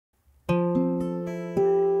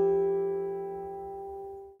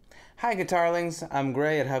Hi guitarlings, I'm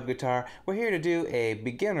Gray at Hub Guitar. We're here to do a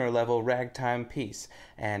beginner level ragtime piece.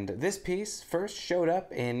 And this piece first showed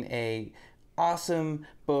up in a awesome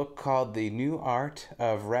book called The New Art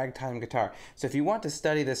of Ragtime Guitar. So if you want to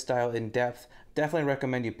study this style in depth, definitely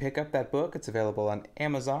recommend you pick up that book. It's available on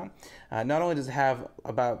Amazon. Not only does it have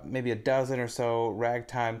about maybe a dozen or so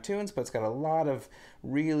ragtime tunes, but it's got a lot of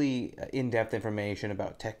really in-depth information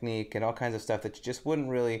about technique and all kinds of stuff that you just wouldn't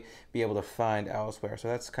really be able to find elsewhere. So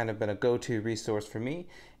that's kind of been a go-to resource for me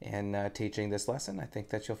in teaching this lesson. I think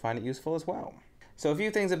that you'll find it useful as well. So a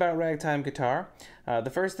few things about ragtime guitar.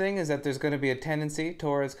 The first thing is that there's going to be a tendency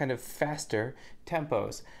towards kind of faster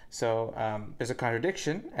tempos. So there's a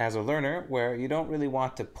contradiction as a learner where you don't really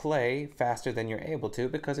want to play faster than you're able to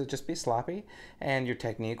because it'll just be sloppy and your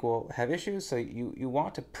technique will have issues. So you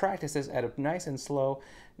want to practice this at a nice and slow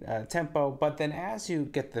tempo, but then as you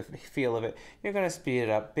get the feel of it, you're going to speed it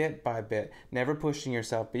up bit by bit, never pushing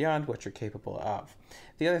yourself beyond what you're capable of.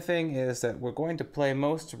 The other thing is that we're going to play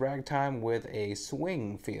most ragtime with a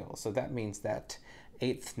swing feel. So that means that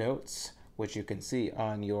eighth notes, which you can see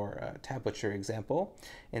on your tablature example,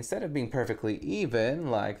 instead of being perfectly even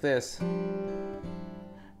like this,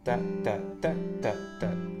 da da da da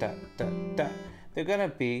da da da da, they're gonna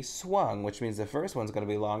be swung, which means the first one's gonna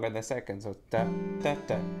be longer than the second. So da da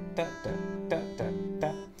da da da da da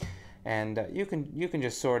da, and you can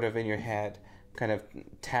just sort of in your head kind of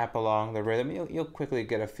tap along the rhythm. You'll quickly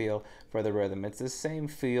get a feel for the rhythm. It's the same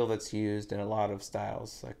feel that's used in a lot of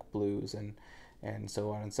styles like blues and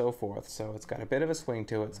so on and so forth. So it's got a bit of a swing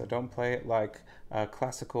to it, so don't play it like a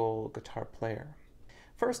classical guitar player.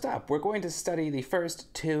 First up, we're going to study the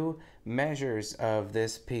first two measures of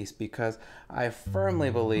this piece because I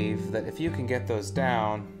firmly believe that if you can get those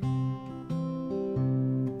down,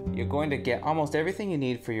 you're going to get almost everything you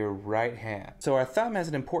need for your right hand. So our thumb has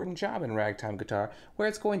an important job in ragtime guitar where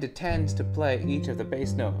it's going to tend to play each of the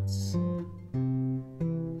bass notes.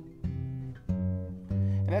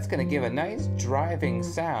 And that's going to give a nice driving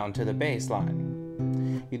sound to the bass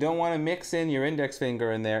line. You don't want to mix in your index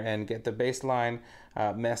finger in there and get the bass line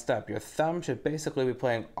messed up. Your thumb should basically be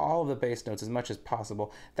playing all of the bass notes as much as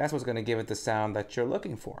possible. That's what's going to give it the sound that you're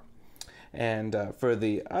looking for. And for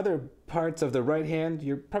the other parts of the right hand,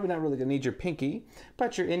 you're probably not really going to need your pinky,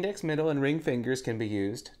 but your index, middle, and ring fingers can be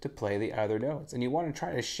used to play the other notes. And you want to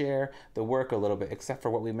try to share the work a little bit, except for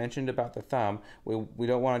what we mentioned about the thumb. We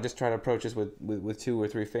don't want to just try to approach this with 2 or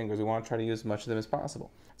 3 fingers. We want to try to use as much of them as possible.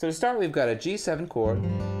 So to start, we've got a G7 chord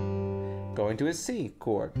going to a C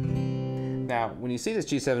chord. Now, when you see this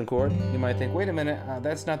G7 chord, you might think, wait a minute,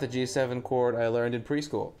 that's not the G7 chord I learned in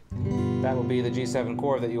preschool. That will be the G7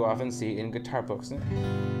 chord that you often see in guitar books.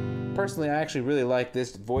 Personally, I actually really like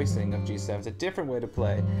this voicing of G7. It's a different way to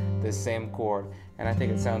play this same chord, and I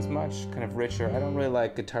think it sounds much kind of richer. I don't really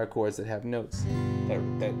like guitar chords that have notes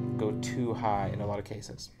that go too high in a lot of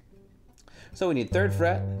cases. So we need 3rd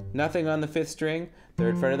fret, nothing on the 5th string,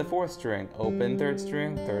 3rd fret of the 4th string, open 3rd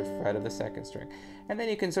string, 3rd fret of the 2nd string. And then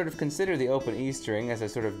you can sort of consider the open E string as a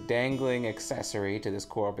sort of dangling accessory to this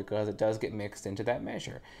chord because it does get mixed into that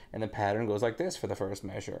measure. And the pattern goes like this for the first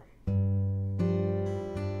measure.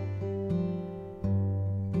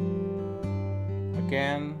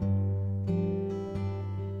 Again,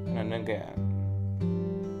 and again.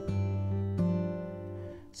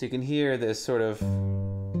 So you can hear this sort of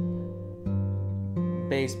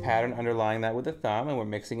bass pattern underlying that with the thumb, and we're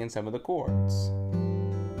mixing in some of the chords.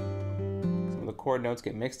 Some of the chord notes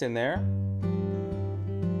get mixed in there.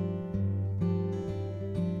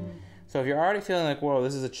 So if you're already feeling like, whoa,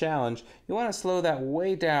 this is a challenge, you want to slow that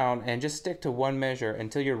way down and just stick to one measure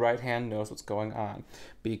until your right hand knows what's going on.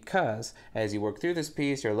 Because as you work through this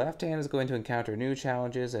piece, your left hand is going to encounter new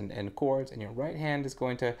challenges and chords, and your right hand is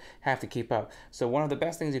going to have to keep up. So one of the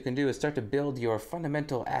best things you can do is start to build your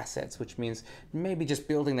fundamental assets, which means maybe just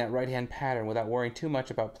building that right hand pattern without worrying too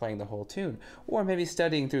much about playing the whole tune. Or maybe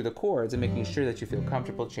studying through the chords and making sure that you feel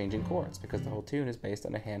comfortable changing chords, because the whole tune is based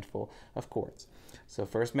on a handful of chords. So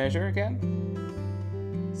first measure again,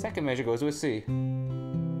 second measure goes to a C.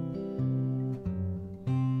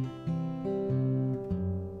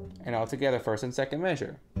 And all together, first and second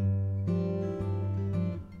measure.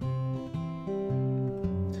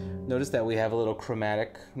 Notice that we have a little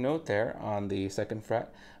chromatic note there on the 2nd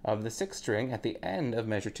fret of the 6th string at the end of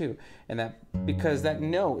measure 2. And that because that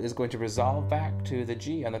note is going to resolve back to the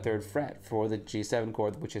G on the 3rd fret for the G7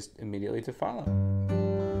 chord, which is immediately to follow.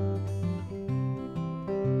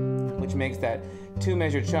 Which makes that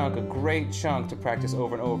 2-measure chunk a great chunk to practice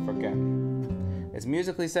over and over again. It's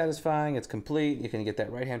musically satisfying, it's complete, you can get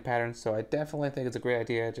that right hand pattern, so I definitely think it's a great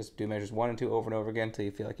idea. Just do measures 1 and 2 over and over again until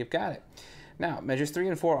you feel like you've got it. Now, measures 3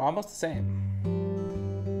 and 4 are almost the same.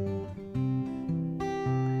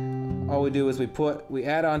 All we do is we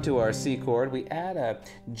add onto our C chord, we add a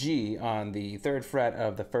G on the 3rd fret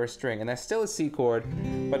of the 1st string, and that's still a C chord,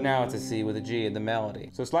 but now it's a C with a G in the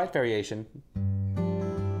melody. So slight variation.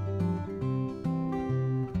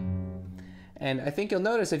 And I think you'll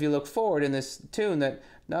notice if you look forward in this tune that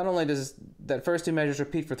not only does that first 2 measures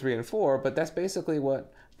repeat for 3 and 4, but that's basically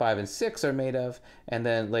what 5 and 6 are made of, and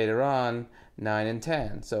then later on 9 and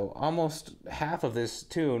 10. So almost half of this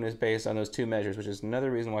tune is based on those 2 measures, which is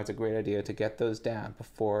another reason why it's a great idea to get those down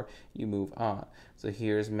before you move on. So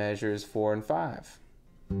here's measures 4 and 5.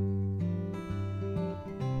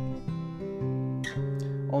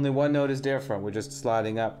 Only one note is different. We're just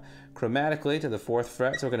sliding up chromatically to the 4th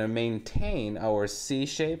fret, so we're going to maintain our C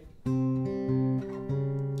shape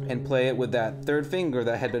and play it with that 3rd finger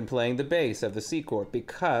that had been playing the bass of the C chord,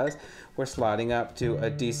 because we're sliding up to a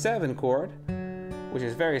D7 chord, which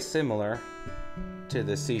is very similar to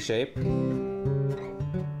the C shape.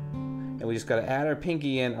 And we just got to add our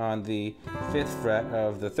pinky in on the 5th fret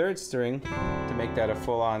of the 3rd string to make that a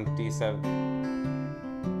full-on D7.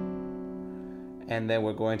 And then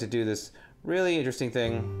we're going to do this really interesting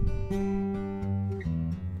thing.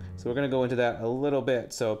 So we're going to go into that a little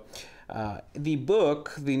bit. So the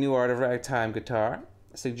book, The New Art of Ragtime Guitar,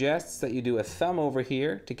 suggests that you do a thumb over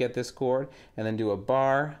here to get this chord, and then do a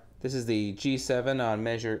bar. This is the G7 on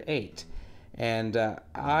measure 8. And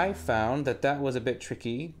I found that that was a bit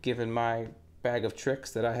tricky given my bag of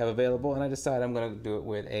tricks that I have available, and I decided I'm going to do it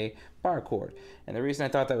with a bar chord. And the reason I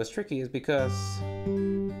thought that was tricky is because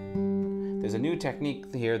there's a new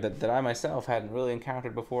technique here that I myself hadn't really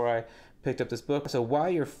encountered before I picked up this book. So while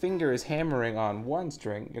your finger is hammering on one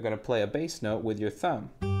string, you're going to play a bass note with your thumb.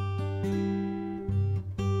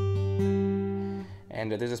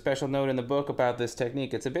 And there's a special note in the book about this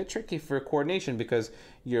technique. It's a bit tricky for coordination because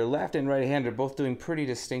your left and right hand are both doing pretty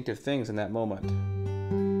distinctive things in that moment.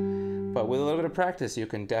 But with a little bit of practice, you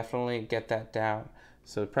can definitely get that down.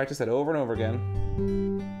 So practice that over and over again.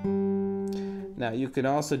 Now you can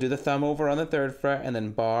also do the thumb over on the 3rd fret and then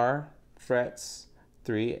bar frets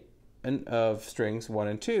 3 of strings 1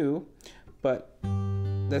 and 2, but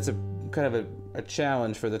that's a kind of a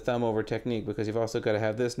challenge for the thumb over technique, because you've also got to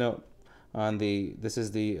have this note on the, this is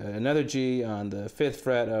the another G on the 5th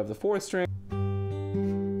fret of the 4th string,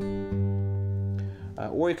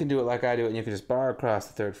 or you can do it like I do it, and you can just bar across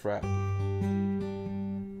the 3rd fret.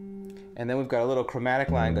 And then we've got a little chromatic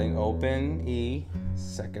line going open E,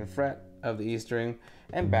 2nd fret of the E string,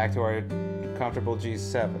 and back to our comfortable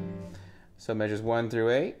G7. So measures 1 through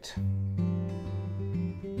 8.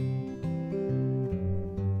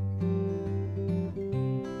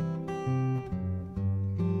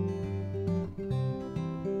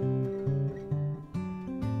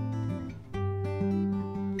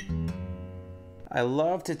 I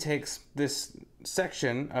love to take this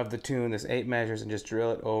section of the tune, this 8 measures, and just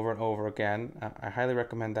drill it over and over again. I highly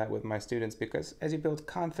recommend that with my students, because as you build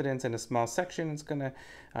confidence in a small section, it's going to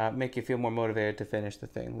make you feel more motivated to finish the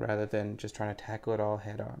thing rather than just trying to tackle it all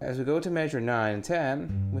head on. As we go to measure 9 and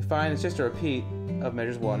 10, we find it's just a repeat of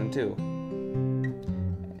measures 1 and 2.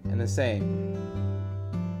 And the same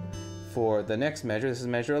for the next measure. This is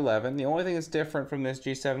measure 11. The only thing that's different from this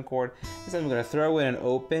G7 chord is that I'm going to throw in an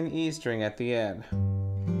open E string at the end.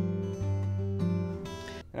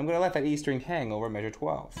 And I'm going to let that E string hang over measure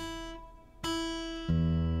 12.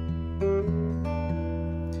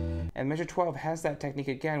 And measure 12 has that technique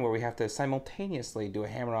again where we have to simultaneously do a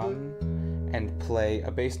hammer-on and play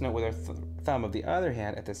a bass note with our thumb of the other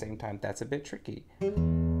hand at the same time. That's a bit tricky.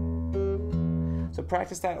 So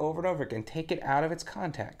practice that over and over again. Take it out of its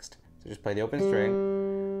context. So just play the open string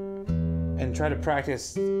and try to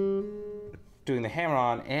practice doing the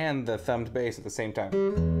hammer-on and the thumbed bass at the same time.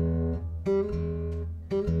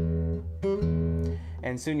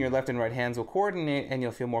 And soon your left and right hands will coordinate and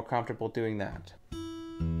you'll feel more comfortable doing that.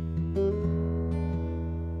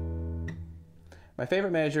 My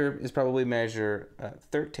favorite measure is probably measure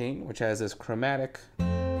 13, which has this chromatic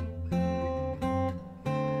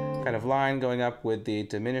kind of line going up with the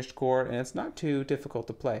diminished chord, and it's not too difficult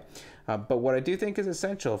to play. But what I do think is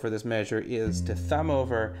essential for this measure is to thumb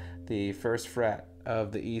over the 1st fret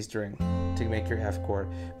of the E string to make your F chord,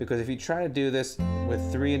 because if you try to do this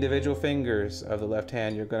with 3 individual fingers of the left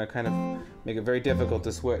hand, you're going to kind of make it very difficult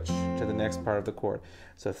to switch to the next part of the chord.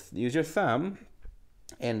 So use your thumb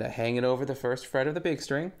and hang it over the first fret of the big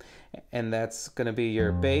string, and that's going to be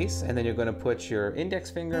your bass, and then you're going to put your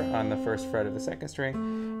index finger on the first fret of the second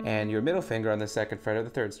string and your middle finger on the second fret of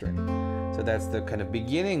the third string. So that's the kind of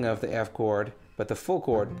beginning of the F chord, but the full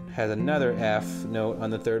chord has another F note on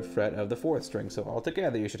the third fret of the fourth string. So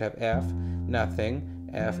altogether you should have F, nothing,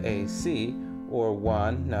 F, A, C, or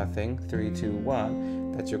 1, nothing, 3, 2,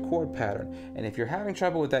 1. That's your chord pattern. And if you're having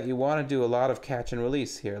trouble with that, you want to do a lot of catch and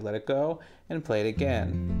release here. Let it go and play it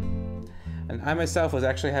again. And I myself was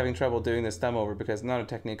actually having trouble doing this thumb over because it's not a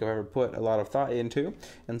technique I've ever put a lot of thought into.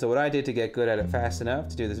 And so what I did to get good at it fast enough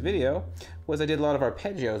to do this video was I did a lot of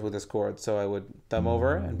arpeggios with this chord. So I would thumb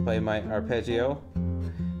over and play my arpeggio.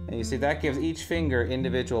 And you see that gives each finger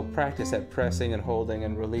individual practice at pressing and holding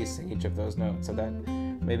and releasing each of those notes. So that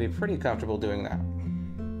made me pretty comfortable doing that.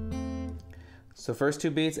 So first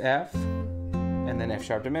two beats F, and then F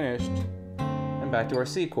sharp diminished, and back to our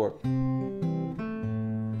C chord.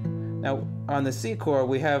 Now on the C chord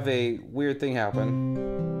we have a weird thing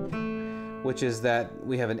happen, which is that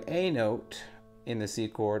we have an A note in the C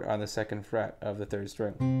chord on the second fret of the third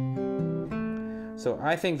string. So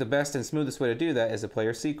I think the best and smoothest way to do that is to play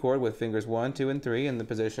your C chord with fingers 1, 2, and 3 in the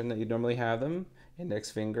position that you normally have them.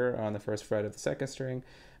 Index finger on the first fret of the second string,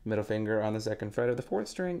 middle finger on the second fret of the fourth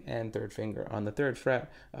string, and third finger on the third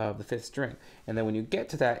fret of the fifth string. And then when you get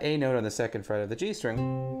to that A note on the second fret of the G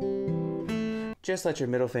string, just let your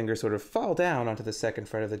middle finger sort of fall down onto the second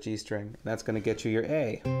fret of the G string. And that's going to get you your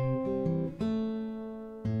A.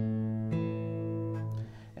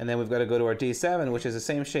 And then we've got to go to our D7, which is the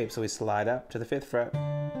same shape. So we slide up to the fifth fret,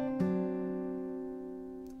 and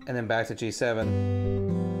then back to G7.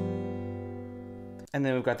 And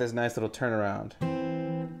then we've got this nice little turnaround.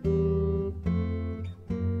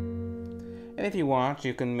 And if you want,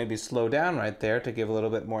 you can maybe slow down right there to give a little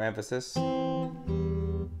bit more emphasis. Or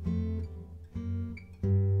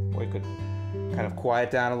you could kind of quiet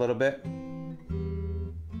down a little bit.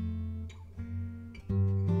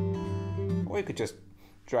 Or you could just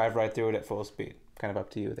drive right through it at full speed. Kind of up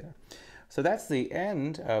to you there. So that's the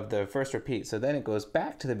end of the first repeat. So then it goes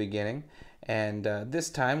back to the beginning. And this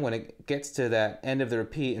time when it gets to that end of the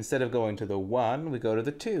repeat, instead of going to the 1, we go to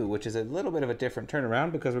the 2, which is a little bit of a different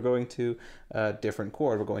turnaround because we're going to a different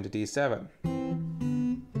chord. We're going to D7.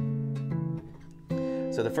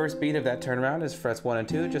 So the first beat of that turnaround is frets 1 and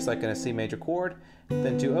 2, just like in a C major chord,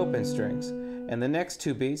 then 2 open strings. And the next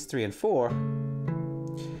two beats, 3 and 4,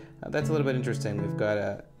 that's a little bit interesting. We've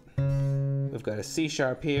got a C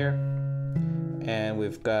sharp here, and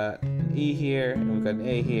we've got an E here, and we've got an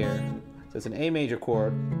A here. So it's an A major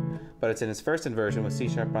chord, but it's in its first inversion with C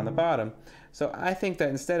sharp on the bottom. So I think that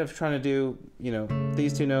instead of trying to do,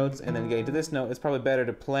 these two notes and then getting to this note, it's probably better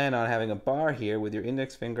to plan on having a bar here with your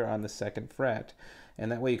index finger on the second fret. And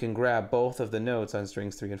that way you can grab both of the notes on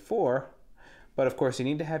strings 3 and 4. But of course you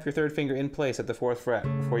need to have your third finger in place at the 4th fret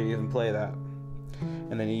before you even play that.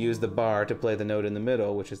 And then you use the bar to play the note in the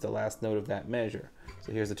middle, which is the last note of that measure.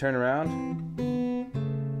 So here's the turnaround.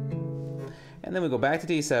 And then we go back to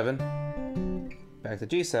D7, back to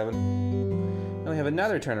G7, and we have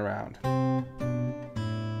another turnaround.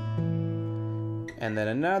 And then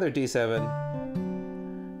another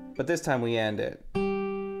D7, but this time we end it. 3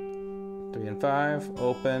 and 5,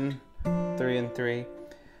 open, 3 and 3.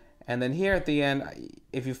 And then here at the end,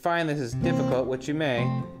 if you find this is difficult, which you may,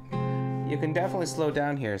 you can definitely slow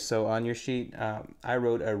down here. So on your sheet, I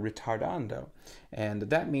wrote a ritardando. And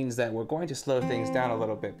that means that we're going to slow things down a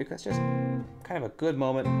little bit because it's just kind of a good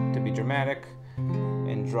moment to be dramatic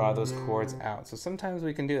and draw those chords out. So sometimes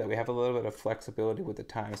we can do that. We have a little bit of flexibility with the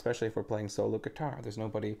time, especially if we're playing solo guitar. There's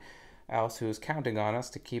nobody else who's counting on us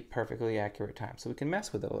to keep perfectly accurate time. So we can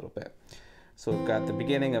mess with it a little bit. So we've got the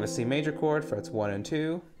beginning of a C major chord, frets 1 and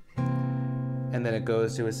 2. And then it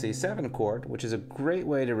goes to a C7 chord, which is a great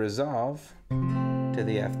way to resolve to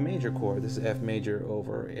the F major chord. This is F major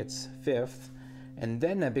over its 5th. And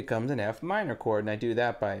then that becomes an F minor chord. And I do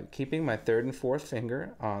that by keeping my 3rd and 4th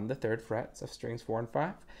finger on the 3rd frets of strings 4 and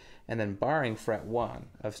 5. And then barring fret 1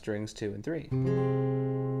 of strings 2 and 3.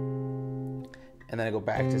 And then I go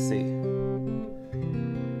back to C.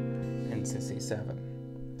 Into C7.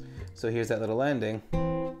 So here's that little ending.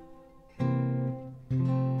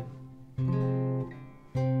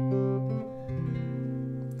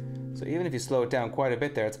 So even if you slow it down quite a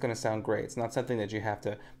bit there, it's going to sound great. It's not something that you have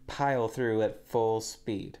to pile through at full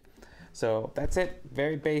speed. So that's it.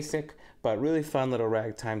 Very basic, but really fun little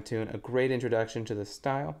ragtime tune. A great introduction to the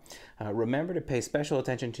style. Remember to pay special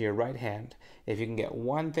attention to your right hand. If you can get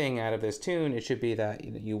one thing out of this tune, it should be that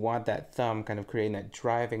you want that thumb kind of creating that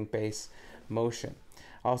driving bass motion.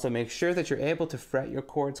 Also, make sure that you're able to fret your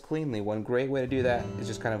chords cleanly. One great way to do that is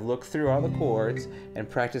just kind of look through all the chords and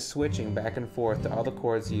practice switching back and forth to all the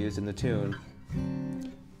chords used in the tune.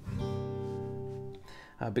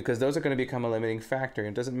 Because those are going to become a limiting factor.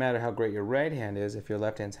 It doesn't matter how great your right hand is if your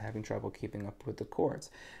left hand's having trouble keeping up with the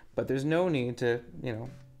chords. But there's no need to,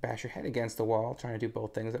 bash your head against the wall trying to do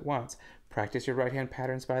both things at once. Practice your right hand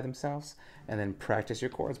patterns by themselves, and then practice your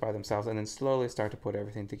chords by themselves, and then slowly start to put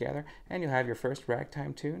everything together, and you'll have your first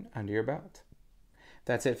ragtime tune under your belt.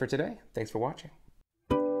 That's it for today. Thanks for watching.